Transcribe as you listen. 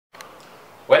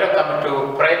welcome to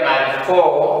Primary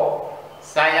 4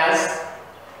 Science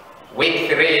Week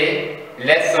 3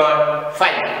 Lesson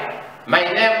 5. My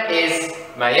name is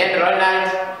Ronald.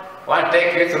 I want to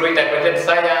take you through Integrated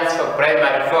Science for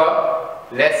Primary 4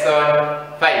 Lesson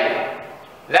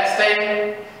 5. Last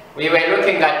time we were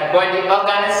looking at body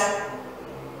organs,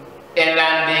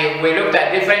 and we looked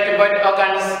at different body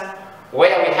organs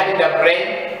where we had the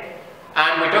brain,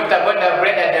 and we talked about the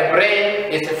brain, and the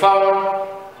brain is found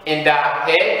in the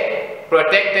head,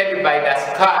 protected by the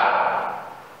skull.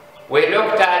 We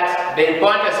looked at the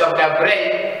importance of the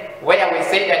brain, where we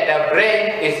say that the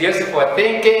brain is used for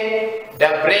thinking,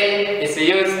 the brain is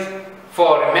used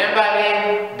for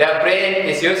remembering, the brain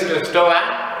is used to store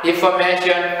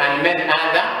information and many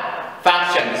other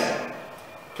functions.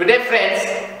 Today, friends,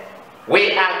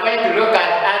 we are going to look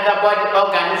at other body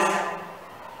organs,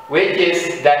 which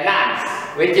is the lungs.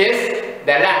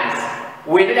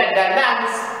 We know that the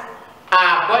lungs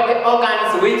are body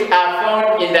organs which are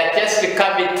found in the chest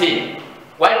cavity.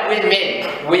 What we mean?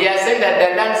 We are saying that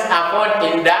the lungs are found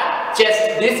in the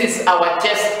chest. This is our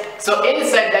chest. So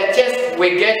inside the chest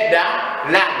we get the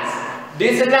lungs.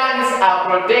 These lungs are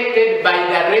protected by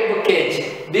the rib cage.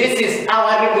 This is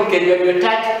our rib cage. When you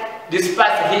touch this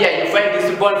part here, you find this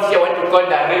bone here, what we call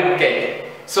the rib cage.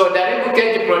 So the rib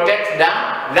cage protects the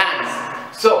lungs.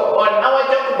 So on our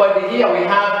chalkboard here we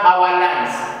have our lungs,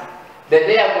 the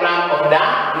diagram of the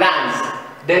lungs.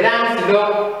 The lungs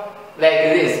look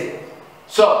like this.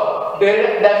 So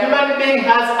the human being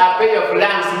has a pair of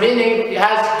lungs, meaning it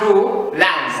has two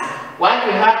lungs. One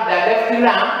we have the left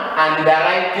lung and the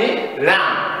right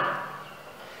lung.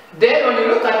 Then when you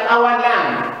look at our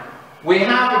lung, we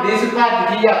have this part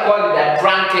here called the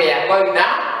trachea,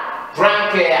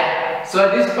 So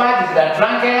this part is the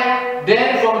trachea.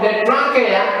 Then from the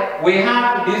trachea, we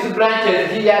have these branches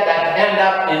here that end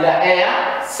up in the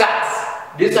air sacs.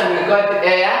 This one we call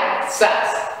air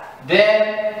sacs.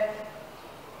 Then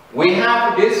we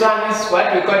have this one is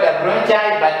what we call the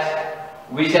bronchi, but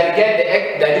we shall get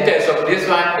the details of this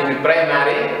one in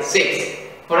primary 6.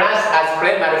 For us as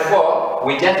primary 4,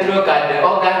 we just look at the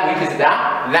organ which is the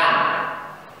lung.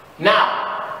 Now,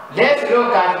 let's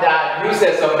look at the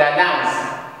uses of the lungs.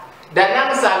 The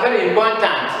lungs are very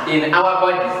important in our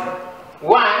bodies.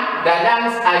 One, the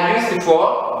lungs are used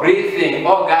for breathing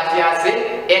or gaseous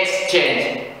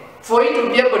exchange. For you to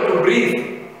be able to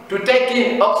breathe, to take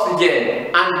in oxygen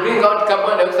and bring out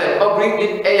carbon dioxide, or bring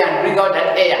in air and bring out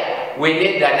that air, we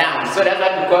need the lungs. So that's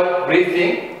what we call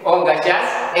breathing or gaseous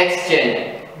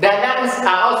exchange. The lungs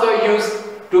are also used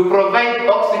to provide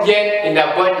oxygen in the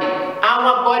body.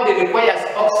 Our body requires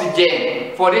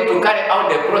oxygen for it to carry out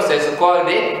the process called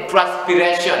the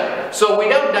transpiration. So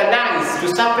without the lungs to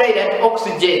supply that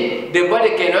oxygen, the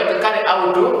body cannot carry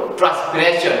out to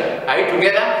transpiration. Are you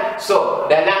together? So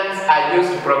the lungs are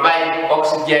used to provide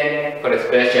oxygen for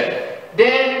respiration.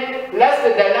 Then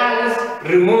lastly, the lungs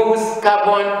removes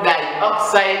carbon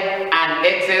dioxide and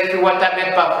excess water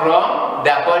vapor from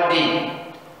the body.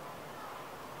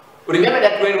 Remember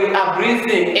that when we are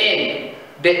breathing in,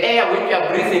 the air which we are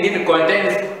breathing in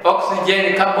contains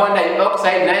oxygen, carbon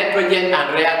dioxide, nitrogen,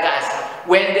 and rare gas.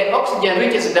 When the oxygen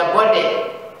reaches the body,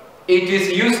 it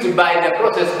is used by the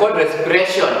process called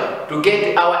respiration to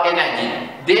get our energy.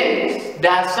 Then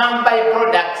there are some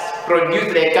byproducts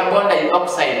produced like carbon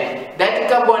dioxide. That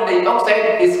carbon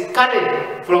dioxide is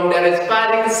carried from the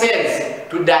respiring cells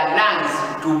to the lungs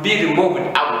to be removed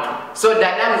out. So the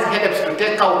lungs helps to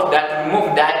take out that,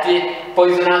 remove that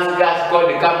poisonous gas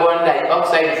called carbon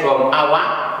dioxide from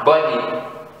our body.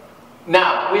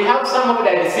 Now, we have some of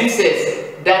the diseases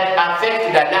that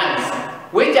affect the lungs.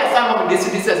 Which are some of these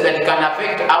diseases that can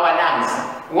affect our lungs?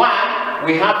 One,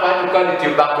 we have what we call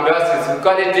tuberculosis. We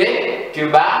call it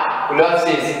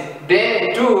tuberculosis.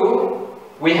 Then two,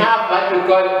 we have what we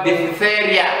call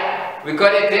diphtheria. We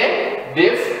call it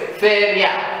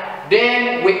diphtheria.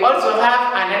 Then we also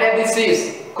have another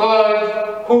disease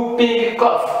called whooping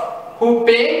cough.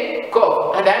 Whooping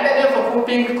cough. And another name for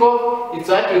whooping cough is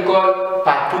what we call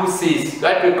pertussis.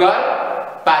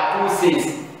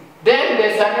 Pertussis. Then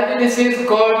there's another disease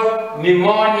called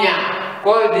pneumonia.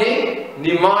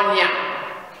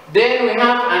 Then we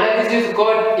have another disease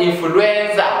called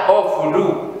influenza or flu.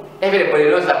 Everybody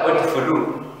knows about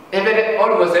flu.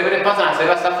 Almost every person has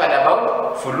ever suffered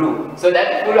about flu. So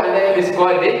that flu and name is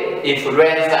called the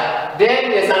influenza. Then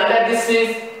there's another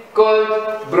disease called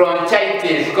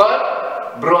bronchitis.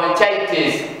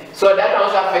 So that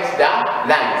also affects the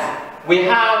lungs. We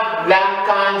have lung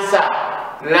cancer.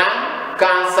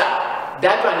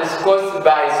 That one is caused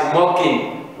by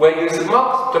smoking. When you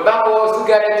smoke tobacco or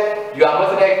cigarette, you are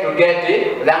most likely to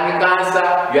get lung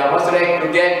cancer, you are most likely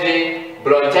to get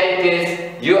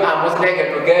bronchitis, you are most likely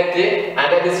to get, and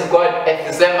that is called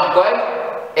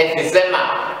emphysema.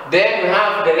 Then we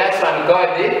have the last one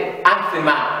called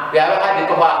asthma. We have had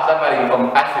people who are suffering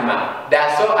from asthma. They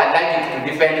are so allergic to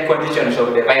different conditions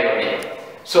of the environment.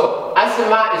 So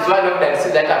asthma is one of the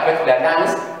diseases that affects the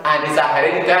lungs, and it's a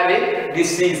hereditary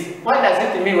disease. What does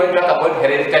it mean when we talk about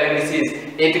hereditary disease?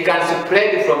 It can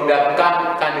spread from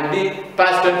can be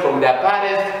passed on from the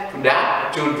parents to the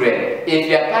children. If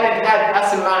your parent had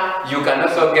asthma, you can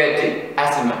also get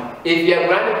asthma. If your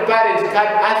grandparents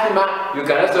had asthma, you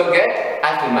can also get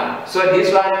asthma. So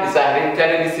this one is a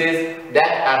hereditary disease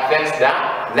that affects the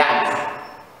lungs.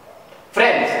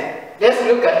 Friends, let's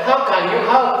look at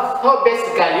how best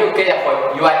can you care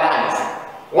for your lungs.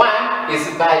 One is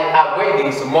by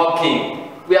avoiding smoking.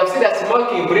 We have seen that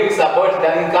smoking brings about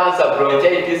lung cancer,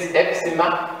 bronchitis,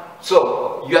 emphysema.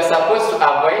 So you are supposed to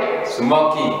avoid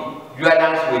smoking. Your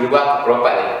lungs will work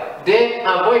properly. Then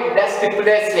avoid dusty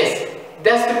places.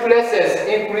 Dusty places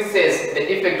increases the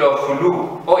effect of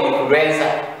flu or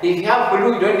influenza. If you have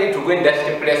flu, you don't need to go in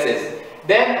dusty places.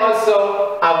 Then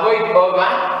also avoid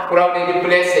overcrowded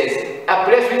places. A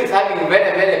place which is having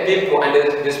very many people and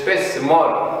the space is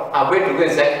small, avoid to go in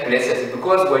such places,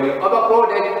 because when you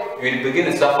overcrowded, you will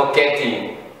begin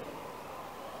suffocating.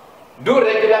 Do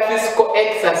regular physical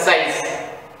exercise.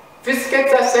 Physical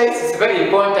exercise is very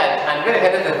important and very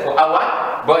helpful for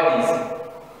our bodies.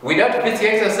 Without physical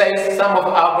exercise, some of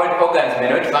our body organs may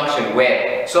not function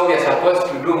well. So we are supposed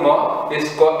to do more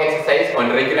physical exercise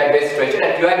on a regular basis to ensure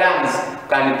that your lungs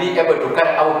can be able to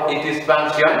carry out its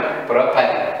function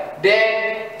properly.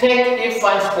 Then take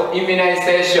infants for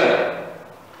immunization.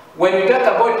 When we talk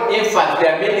about infants, they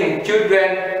are meaning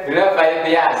children below 5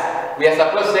 years. We are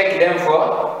supposed to take them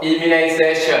for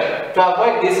immunization to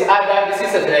avoid these other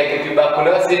diseases like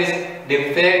tuberculosis,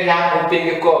 diphtheria,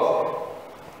 whooping cough.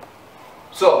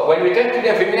 So when we take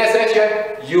them for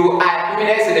immunization, you are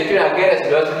immunizing the children against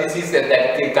those diseases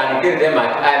that can kill them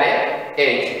at early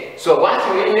age. So once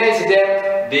you immunize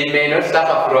them, they may not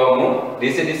suffer from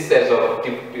these diseases of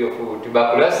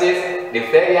tuberculosis,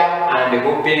 diphtheria, and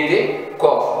whooping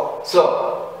cough.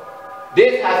 So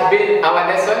this has been our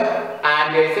lesson,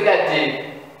 and we see that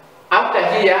after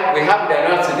here we have the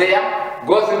notes there.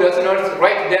 Go through those notes,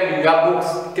 write them in your books,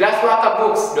 classwork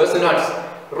books, those notes.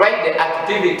 Write the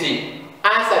activity.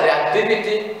 Answer the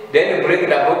activity, then bring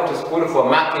the book to school for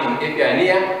marking if you are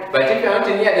near. But if you are not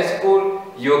near the school,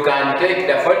 you can take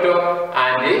the photo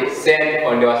and send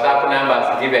on the WhatsApp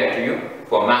numbers given to you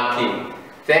for marking.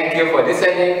 Thank you for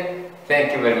listening.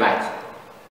 Thank you very much.